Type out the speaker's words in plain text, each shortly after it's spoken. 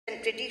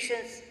and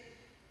traditions,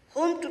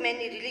 home to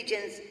many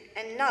religions,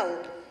 and now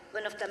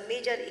one of the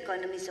major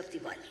economies of the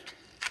world.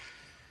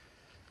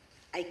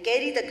 I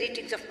carry the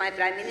greetings of my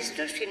Prime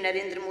Minister, Shri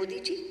Narendra Modi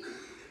ji,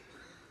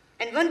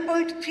 and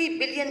 1.3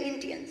 billion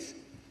Indians,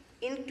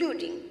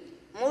 including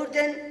more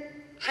than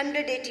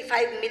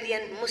 185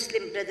 million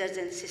Muslim brothers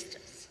and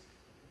sisters.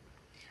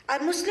 Our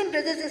Muslim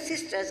brothers and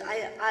sisters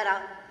are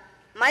a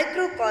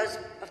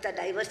microcosm of the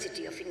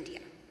diversity of India.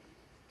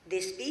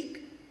 They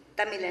speak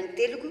Tamil and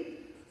Telugu,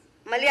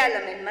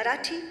 Malayalam and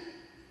Marathi,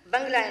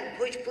 Bangla and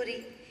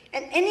Bhojpuri,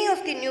 and any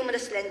of the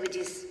numerous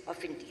languages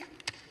of India.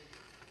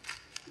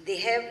 They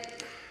have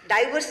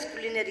diverse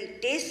culinary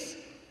tastes,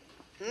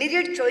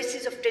 myriad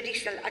choices of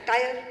traditional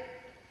attire,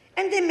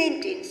 and they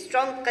maintain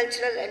strong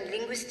cultural and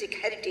linguistic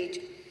heritage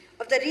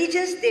of the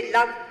regions they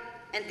love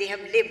and they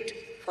have lived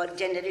for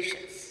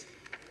generations.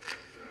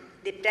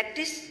 They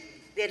practice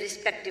their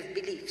respective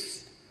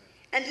beliefs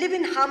and live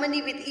in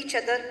harmony with each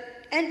other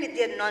and with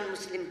their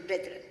non-Muslim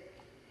brethren.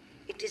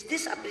 It is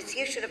this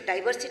appreciation of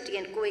diversity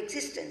and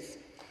coexistence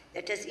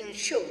that has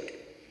ensured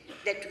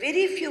that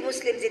very few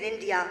Muslims in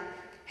India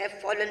have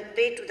fallen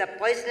prey to the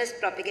poisonous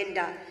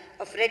propaganda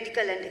of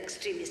radical and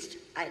extremist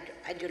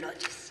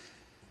ideologies.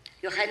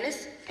 Your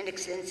Highness and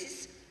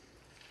Excellencies,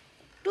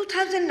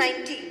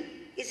 2019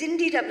 is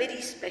indeed a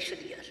very special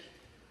year.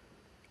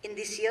 In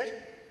this year,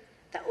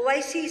 the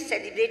OIC is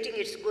celebrating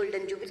its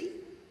Golden Jubilee,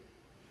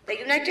 the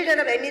United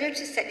Arab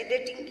Emirates is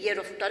celebrating Year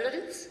of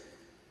Tolerance,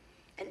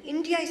 and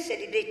India is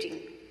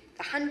celebrating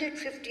the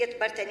 150th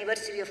birth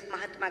anniversary of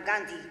Mahatma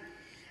Gandhi,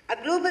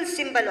 a global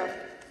symbol of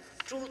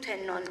truth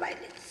and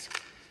non-violence.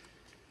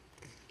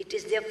 It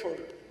is therefore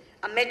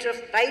a matter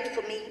of pride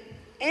for me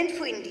and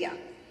for India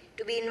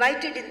to be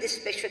invited in this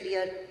special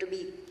year to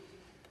be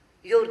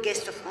your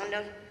guest of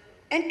honor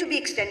and to be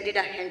extended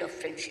a hand of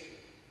friendship.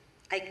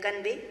 I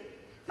convey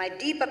my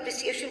deep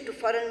appreciation to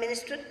Foreign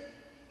Minister,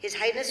 His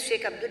Highness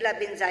Sheikh Abdullah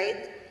bin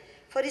Zayed,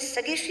 for his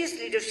sagacious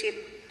leadership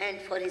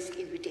and for his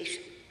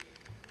invitation.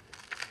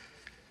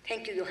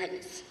 Thank you, Your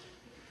Highness.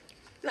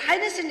 Your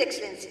Highness and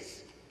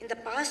Excellencies, in the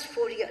past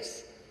 4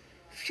 years,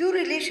 few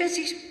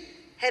relationships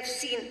have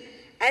seen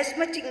as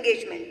much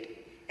engagement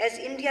as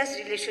India's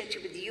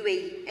relationship with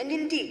UAE and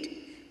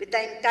indeed with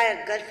the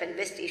entire Gulf and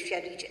West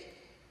Asia region.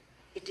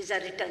 It is a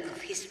return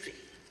of history.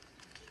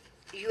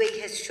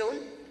 UAE has shown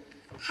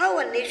how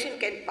a nation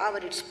can power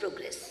its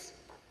progress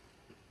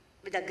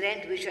with a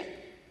grand vision,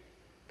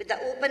 with the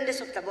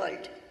openness of the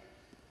world,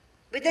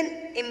 with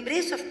an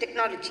embrace of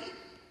technology,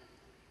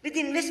 with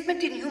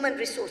investment in human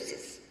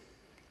resources,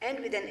 and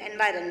with an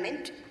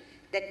environment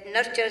that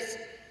nurtures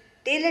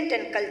talent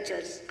and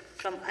cultures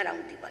from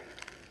around the world.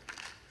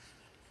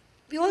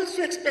 We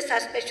also express our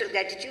special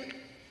gratitude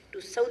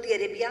to Saudi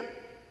Arabia,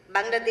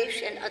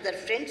 Bangladesh, and other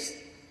friends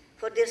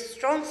for their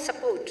strong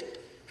support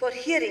for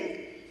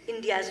hearing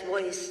India's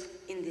voice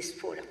in this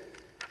forum.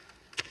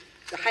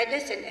 Your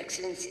Highness and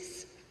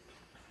Excellencies,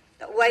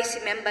 the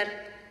OIC member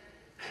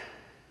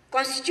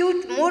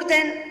constitute more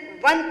than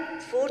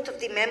 1/4 of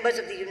the members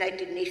of the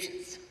United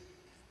Nations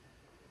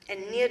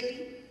and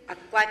nearly a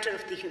quarter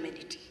of the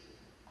humanity.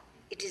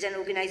 It is an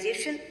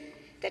organization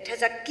that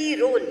has a key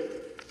role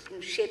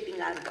in shaping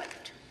our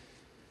world.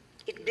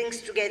 It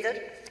brings together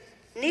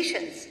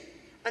nations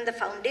on the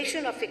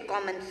foundation of a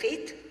common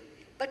faith,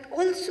 but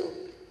also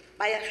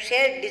by a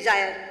shared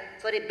desire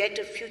for a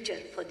better future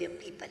for their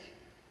people.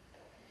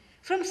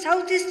 From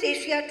Southeast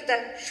Asia to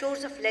the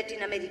shores of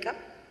Latin America,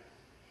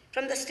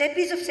 from the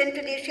steppes of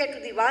Central Asia to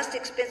the vast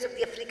expanse of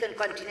the African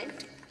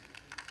continent,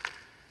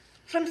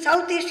 from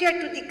South Asia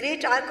to the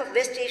great arc of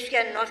West Asia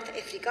and North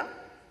Africa,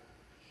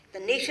 the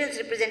nations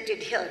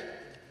represented here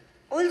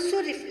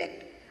also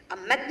reflect a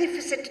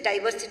magnificent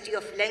diversity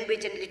of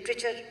language and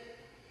literature,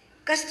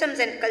 customs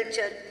and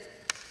culture,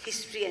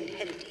 history and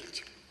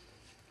heritage.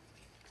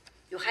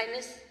 Your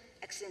Highness,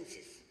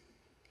 Excellencies,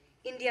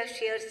 India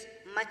shares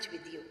much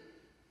with you.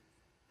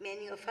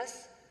 Many of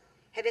us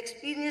have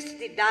experienced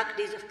the dark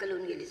days of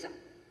colonialism.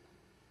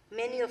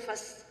 Many of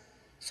us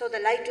saw the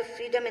light of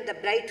freedom and the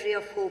bright ray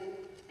of hope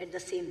at the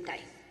same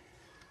time.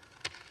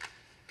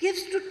 We have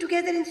stood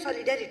together in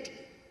solidarity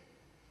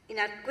in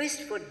our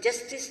quest for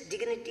justice,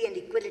 dignity, and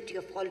equality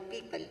of all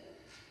people,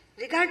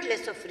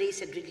 regardless of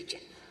race and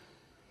religion.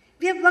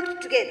 We have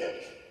worked together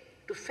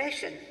to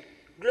fashion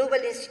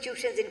global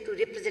institutions into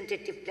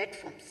representative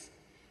platforms,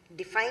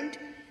 defined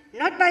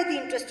not by the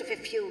interest of a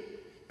few,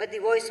 but the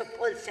voice of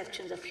all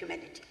sections of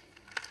humanity.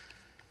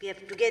 We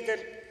have together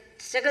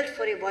struggled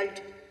for a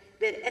world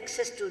where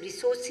access to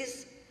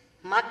resources,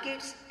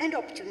 markets, and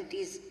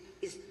opportunities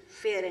is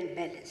fair and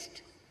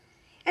balanced.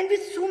 And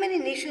with so many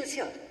nations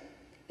here,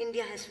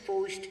 India has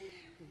forged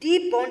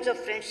deep bonds of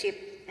friendship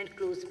and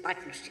close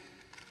partnership.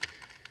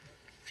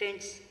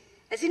 Friends,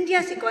 as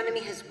India's economy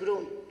has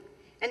grown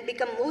and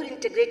become more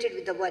integrated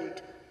with the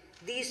world,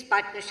 these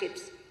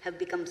partnerships have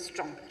become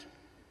stronger.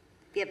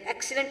 We have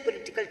excellent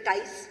political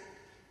ties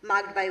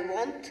marked by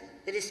warmth,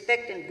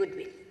 respect, and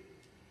goodwill.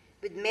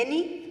 With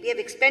many, we have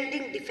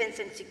expanding defense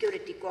and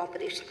security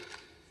cooperation.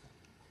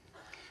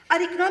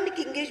 Our economic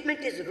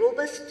engagement is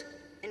robust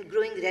and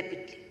growing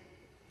rapidly.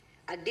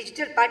 Our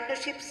digital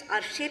partnerships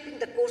are shaping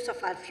the course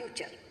of our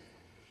future,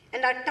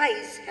 and our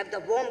ties have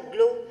the warm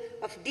glow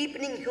of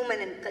deepening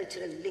human and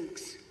cultural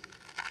links.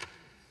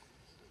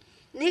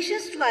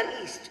 Nations to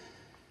our east,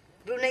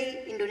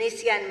 Brunei,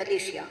 Indonesia, and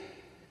Malaysia,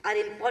 are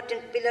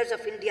important pillars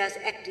of India's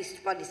Act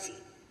East policy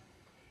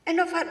and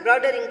of our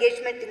broader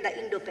engagement in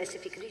the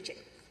Indo-Pacific region.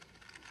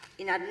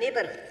 In our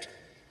neighborhood,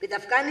 with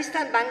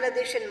Afghanistan,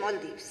 Bangladesh, and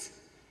Maldives,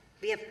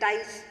 we have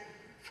ties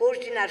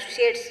forged in our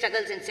shared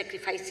struggles and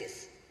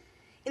sacrifices,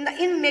 in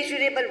the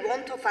immeasurable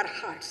warmth of our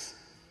hearts,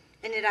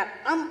 and in our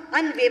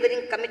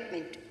unwavering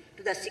commitment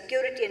to the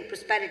security and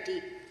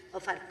prosperity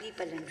of our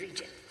people and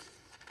region.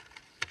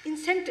 In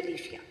Central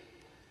Asia,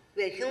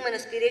 where human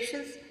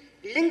aspirations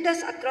linked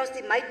us across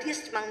the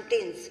mightiest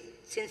mountains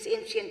since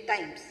ancient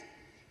times,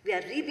 we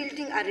are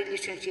rebuilding our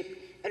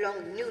relationship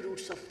along new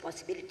routes of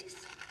possibilities.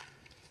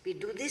 We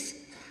do this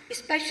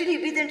especially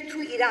with and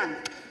through Iran,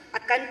 a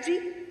country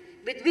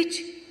with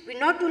which we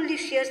not only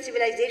share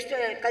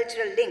civilizational and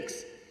cultural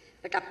links,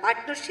 but a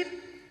partnership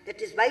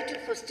that is vital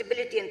for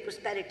stability and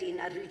prosperity in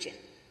our region.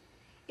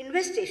 In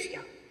West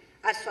Asia,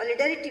 our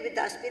solidarity with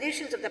the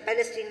aspirations of the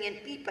Palestinian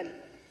people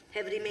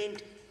have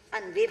remained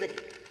unwavering.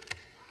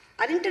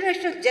 Our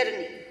international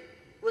journey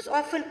was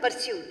often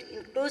pursued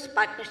in close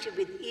partnership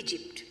with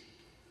Egypt.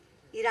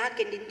 Iraq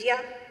and India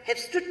have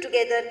stood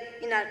together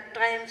in our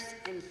triumphs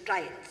and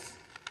trials.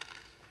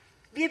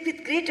 We have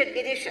with great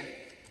admiration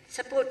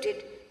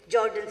supported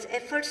Jordan's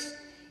efforts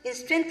in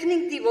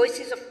strengthening the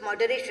voices of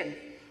moderation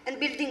and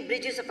building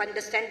bridges of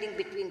understanding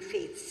between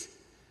faiths.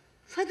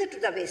 Further to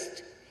the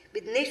west,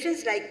 with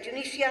nations like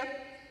Tunisia,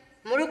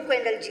 Morocco,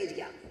 and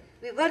Algeria,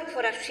 we work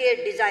for a shared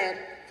desire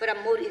for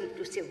a more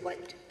inclusive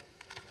world.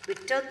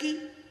 With Turkey,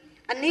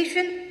 a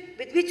nation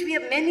with which we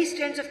have many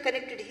strands of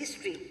connected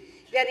history,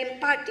 we are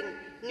imparting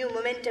new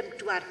momentum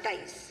to our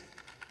ties.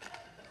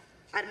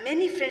 Our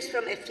many friends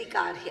from Africa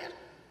are here.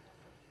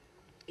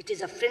 It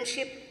is a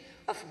friendship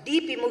of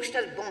deep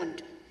emotional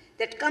bond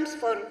that comes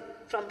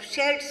from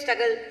shared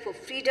struggle for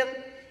freedom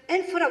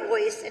and for a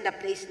voice and a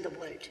place in the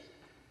world.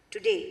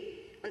 Today,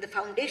 on the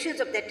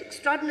foundations of that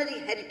extraordinary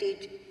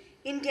heritage,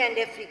 India and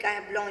Africa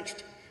have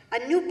launched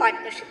a new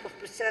partnership of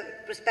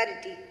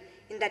prosperity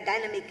in the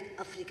dynamic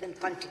African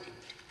continent.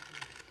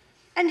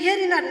 And here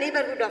in our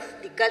neighborhood of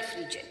the Gulf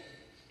region,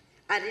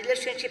 our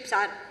relationships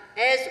are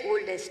as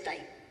old as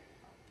time.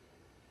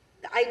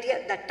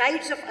 The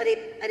tides of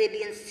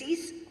Arabian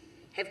seas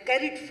have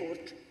carried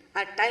forth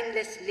our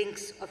timeless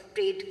links of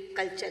trade,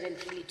 culture, and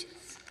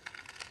religions.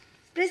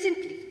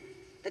 Presently,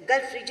 the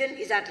Gulf region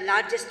is our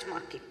largest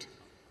market,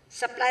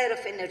 supplier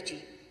of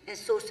energy, and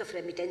source of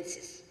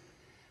remittances.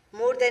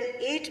 More than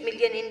 8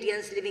 million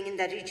Indians living in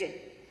the region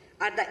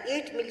are the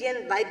 8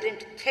 million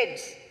vibrant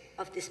threads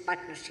of this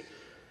partnership.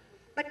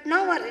 But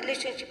now our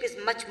relationship is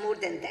much more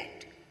than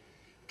that.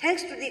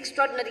 Thanks to the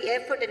extraordinary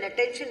effort and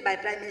attention by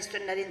Prime Minister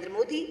Narendra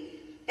Modi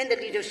and the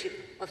leadership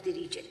of the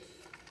region.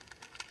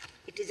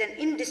 It is an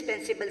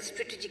indispensable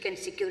strategic and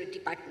security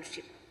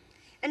partnership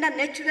and a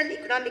natural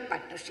economic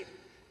partnership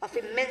of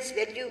immense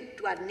value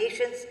to our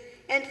nations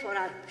and for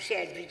our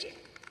shared region.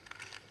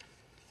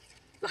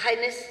 Your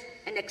Highness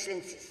and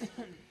Excellencies,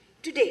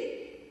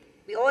 today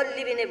we all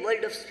live in a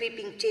world of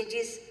sweeping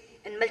changes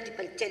and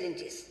multiple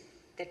challenges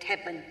that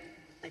happen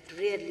but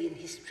rarely in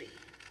history.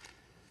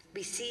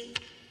 We see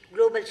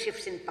global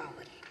shifts in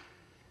power.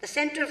 The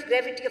center of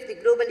gravity of the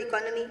global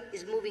economy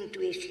is moving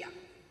to Asia.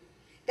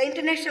 The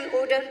international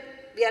order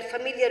we are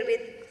familiar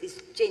with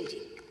is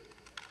changing.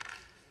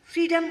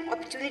 Freedom,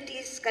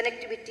 opportunities,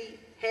 connectivity,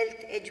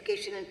 health,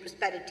 education, and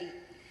prosperity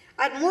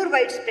are more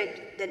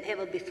widespread than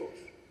ever before.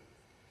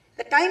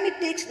 The time it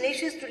takes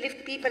nations to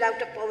lift people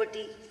out of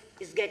poverty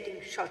is getting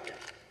shorter.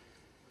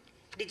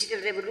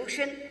 Digital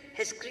revolution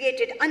has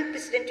created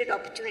unprecedented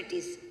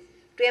opportunities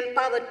to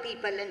empower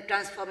people and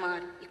transform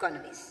our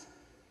economies.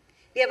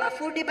 We have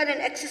affordable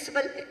and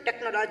accessible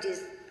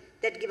technologies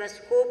that give us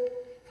hope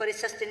for a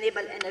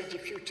sustainable energy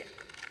future.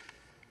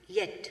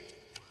 Yet,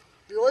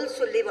 we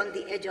also live on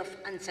the edge of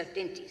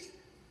uncertainties.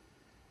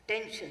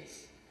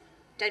 Tensions,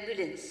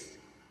 turbulence,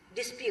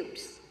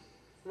 disputes,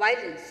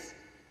 violence,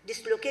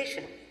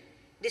 dislocation,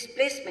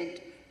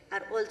 displacement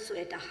are also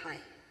at a high.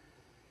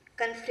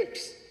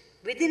 Conflicts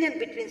within and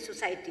between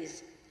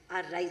societies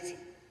are rising.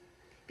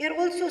 We are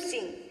also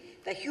seeing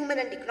the human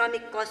and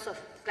economic costs of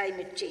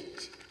climate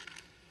change.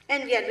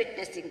 And we are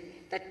witnessing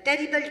the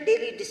terrible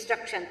daily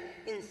destruction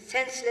in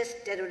senseless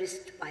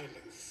terrorist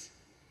violence.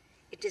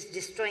 It is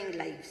destroying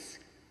lives,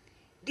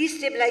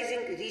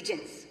 destabilizing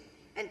regions,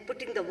 and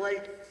putting the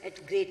world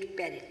at great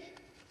peril.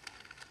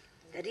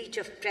 The reach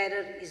of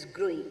terror is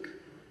growing.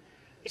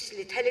 Its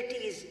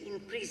lethality is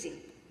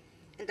increasing,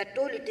 and the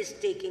toll it is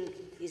taking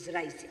is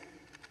rising.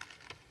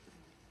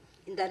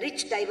 In the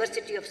rich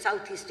diversity of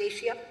Southeast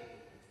Asia,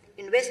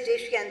 in West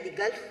Asia and the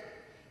Gulf,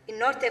 in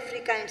North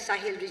Africa and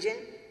Sahel region,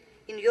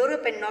 in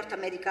Europe and North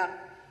America,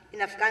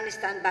 in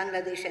Afghanistan,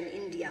 Bangladesh, and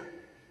India,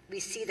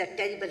 we see the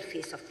terrible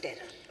face of terror.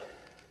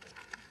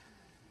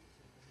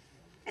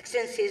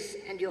 Excellencies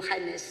and Your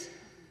Highness,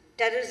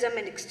 terrorism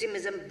and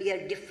extremism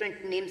bear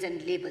different names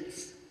and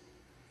labels.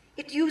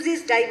 It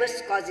uses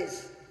diverse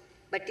causes,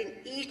 but in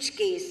each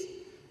case,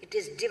 it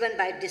is driven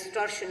by a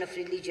distortion of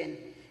religion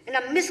and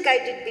a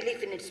misguided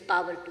belief in its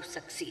power to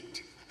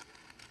succeed.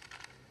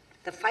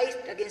 The fight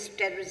against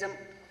terrorism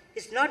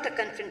is not a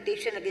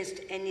confrontation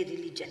against any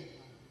religion.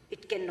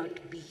 It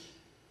cannot be.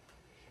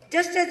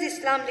 Just as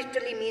Islam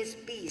literally means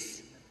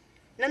peace,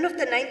 none of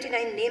the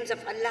 99 names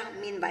of Allah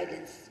mean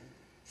violence.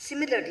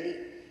 Similarly,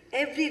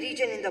 every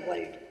region in the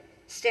world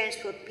stands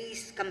for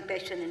peace,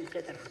 compassion, and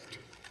brotherhood.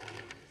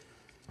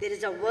 There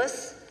is a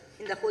verse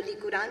in the Holy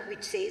Quran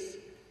which says,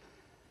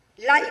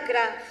 La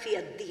ikra fi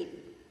ad-din.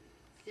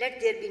 Let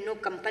there be no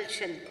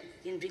compulsion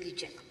in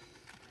religion.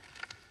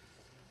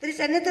 There is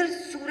another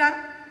surah,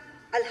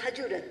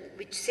 Al-Hujurat,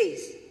 which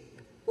says,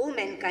 O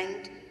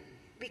mankind,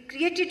 we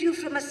created you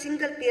from a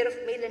single pair of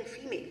male and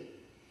female,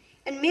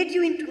 and made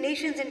you into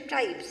nations and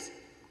tribes,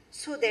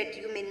 so that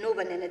you may know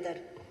one another,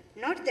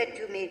 not that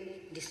you may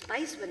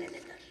despise one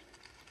another.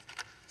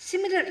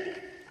 Similarly,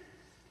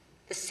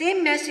 the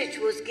same message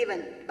was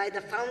given by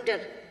the founder,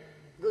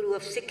 Guru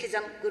of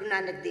Sikhism, Guru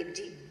Nanak Dev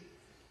Ji,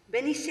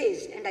 when he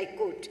says, and I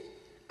quote,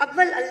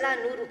 Awwal Allah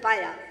noor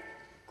upaya,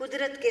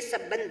 kudrat ke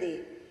sab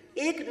bande,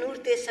 ek noor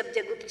te sab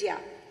jag upjya,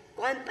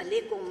 kaun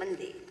pale ko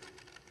mande.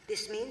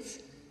 This means,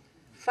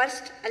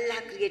 first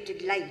Allah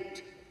created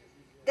light.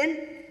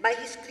 Then, by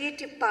His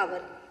creative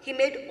power, He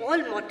made all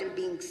mortal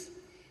beings.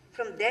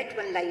 From that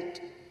one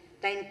light,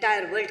 the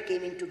entire world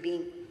came into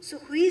being. So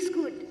who is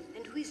good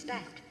and who is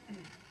bad?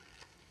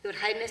 Your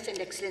Highness and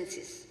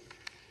Excellencies,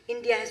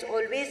 India has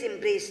always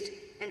embraced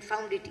and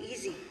found it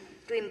easy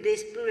to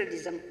embrace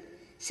pluralism,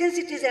 since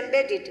it is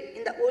embedded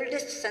in the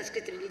oldest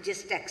Sanskrit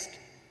religious text,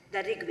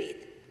 the Rig Veda,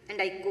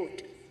 and I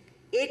quote,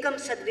 Ekam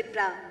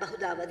sadvipra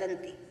bahuda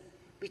vadanti,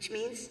 which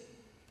means,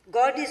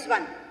 God is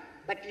one,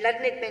 but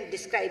learned men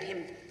describe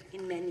Him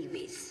in many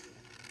ways.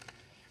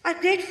 Our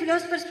great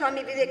philosopher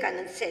Swami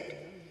Vivekananda said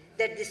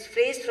that this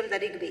phrase from the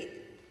Rig Veda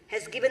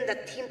has given the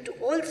theme to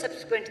all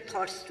subsequent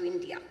thoughts to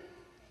India,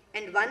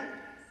 and one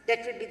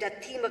that will be the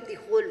theme of the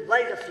whole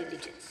world of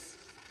religions.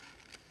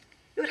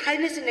 Your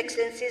Highness and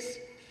Excellencies,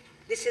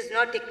 this is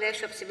not a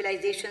clash of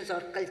civilizations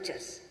or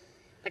cultures,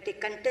 but a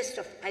contest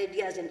of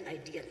ideas and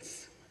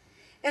ideals.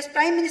 As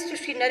Prime Minister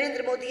Shri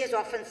Narendra Modi has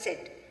often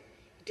said,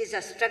 it is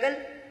a struggle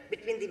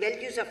between the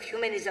values of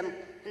humanism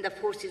and the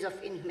forces of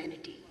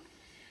inhumanity.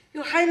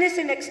 Your Highness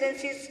and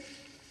Excellencies,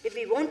 if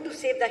we want to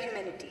save the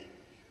humanity,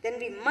 then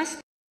we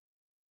must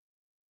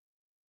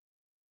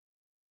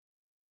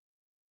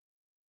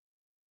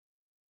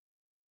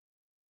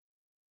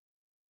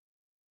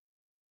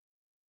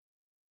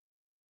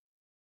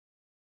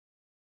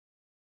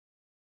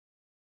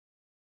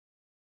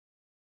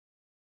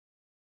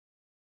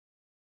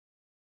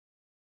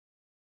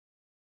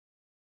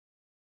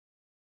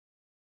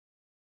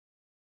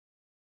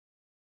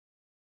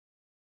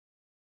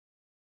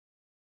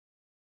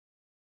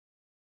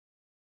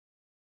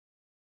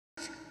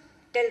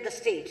tell the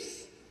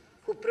states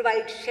who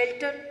provide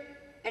shelter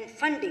and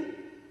funding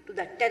to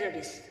the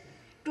terrorists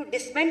to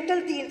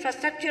dismantle the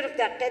infrastructure of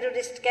the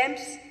terrorist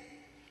camps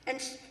and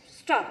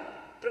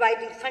stop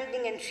providing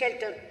funding and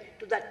shelter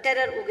to the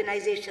terror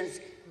organizations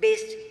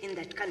based in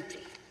that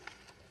country.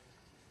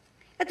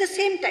 At the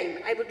same time,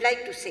 I would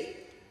like to say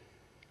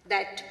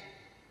that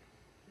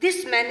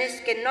this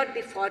menace cannot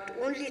be fought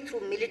only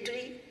through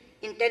military,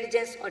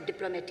 intelligence, or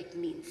diplomatic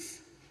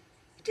means.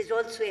 It is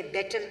also a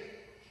battle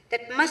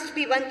that must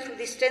be won through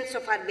the strength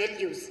of our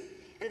values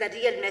and the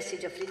real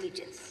message of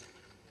religions.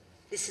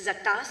 This is a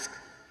task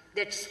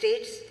that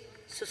states,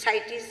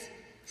 societies,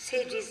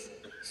 sages,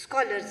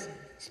 scholars,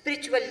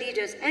 spiritual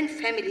leaders, and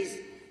families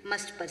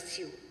must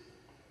pursue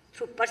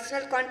through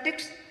personal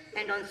contacts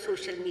and on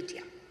social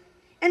media.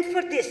 And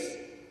for this,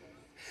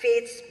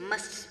 faiths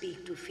must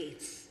speak to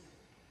faiths.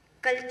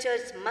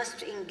 Cultures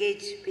must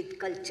engage with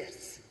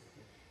cultures.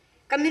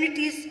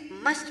 Communities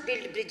must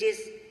build bridges,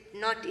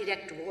 not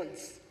erect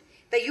walls.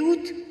 The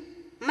youth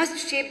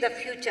must shape the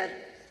future,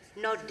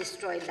 not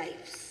destroy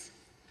lives.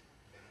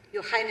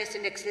 Your Highness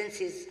and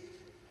Excellencies,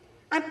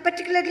 I am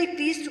particularly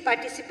pleased to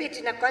participate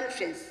in a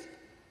conference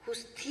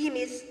whose theme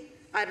is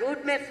a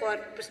roadmap for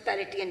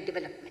prosperity and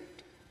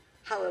development.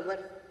 However,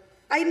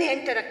 I may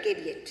enter a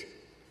caveat.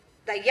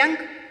 The young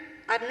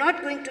are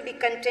not going to be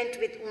content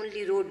with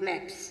only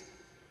roadmaps.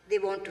 They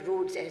want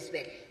roads as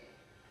well.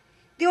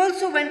 They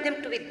also want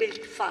them to be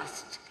built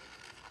fast.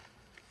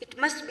 It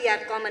must be our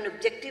common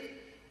objective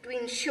to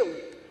ensure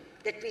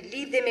that we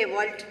leave them a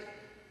world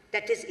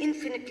that is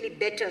infinitely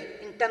better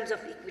in terms of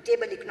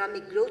equitable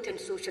economic growth and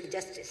social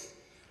justice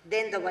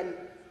than the one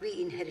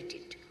we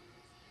inherited.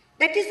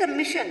 That is the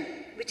mission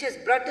which has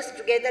brought us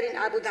together in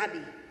Abu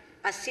Dhabi,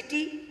 a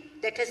city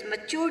that has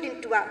matured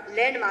into a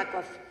landmark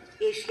of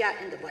Asia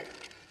and the world.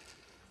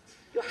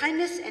 Your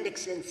Highness and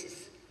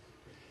Excellencies,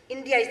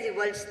 India is the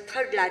world's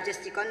third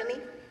largest economy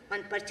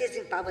on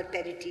purchasing power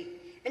parity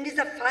and is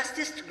the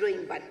fastest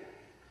growing one.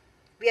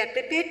 We are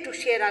prepared to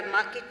share our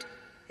market,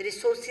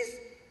 resources,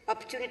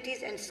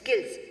 opportunities and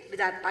skills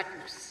with our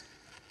partners.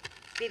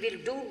 We will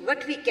do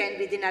what we can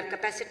within our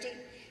capacity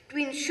to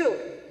ensure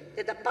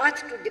that the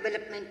path to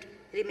development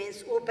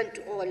remains open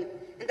to all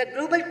and the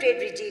global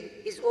trade regime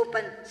is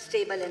open,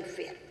 stable and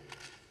fair.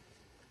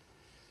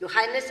 Your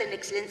Highness and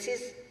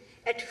Excellencies,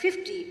 at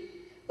 50,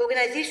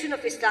 Organization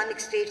of Islamic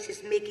States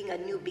is making a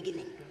new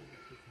beginning.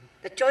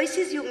 The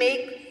choices you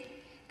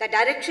make, the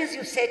directions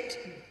you set,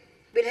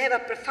 will have a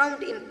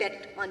profound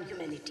impact on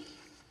humanity.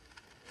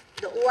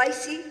 The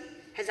OIC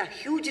has a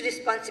huge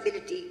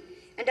responsibility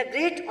and a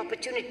great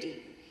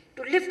opportunity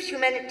to lift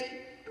humanity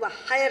to a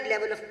higher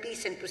level of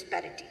peace and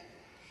prosperity,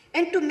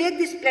 and to make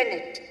this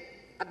planet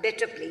a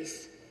better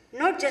place,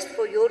 not just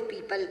for your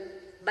people,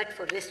 but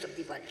for the rest of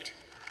the world.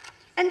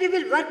 And we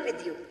will work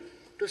with you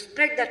to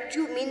spread the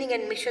true meaning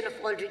and mission of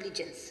all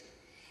religions,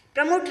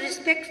 promote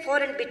respect for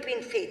and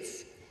between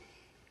faiths,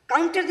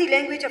 counter the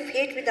language of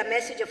hate with a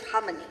message of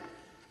harmony,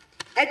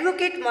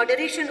 advocate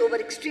moderation over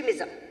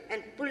extremism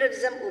and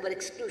pluralism over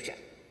exclusion,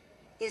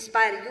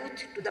 inspire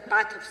youth to the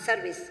path of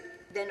service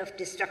than of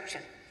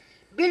destruction,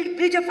 build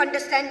bridge of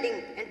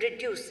understanding and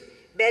reduce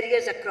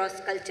barriers across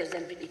cultures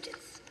and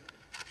religions.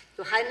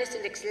 Your Highness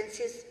and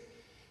Excellencies,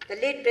 the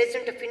late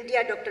President of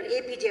India, Dr.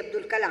 APJ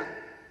Abdul Kalam,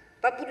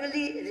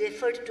 popularly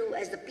referred to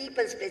as the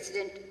People's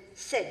President,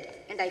 said,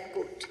 and I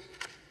quote,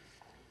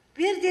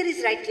 "Where there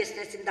is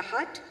righteousness in the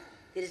heart,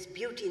 there is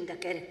beauty in the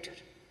character.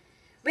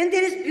 When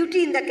there is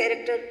beauty in the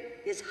character,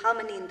 there is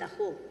harmony in the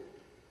home.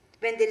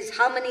 When there is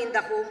harmony in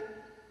the home,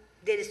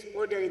 there is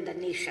order in the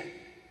nation.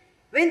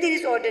 When there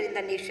is order in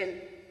the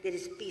nation, there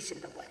is peace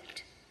in the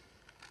world."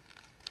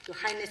 Your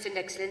Highness and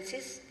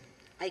Excellencies,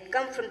 I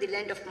come from the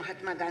land of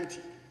Mahatma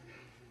Gandhi,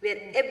 where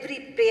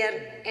every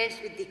prayer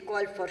ends with the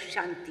call for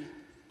Shanti,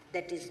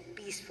 that is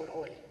peace for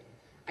all.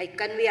 I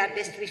convey our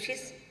best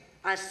wishes,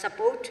 our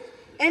support,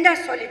 and our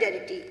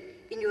solidarity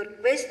in your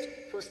quest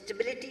for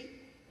stability,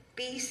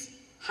 peace,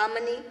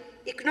 harmony,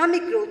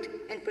 economic growth,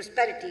 and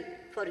prosperity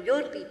for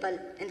your people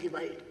and the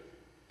world.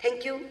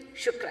 Thank you.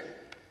 Shukran.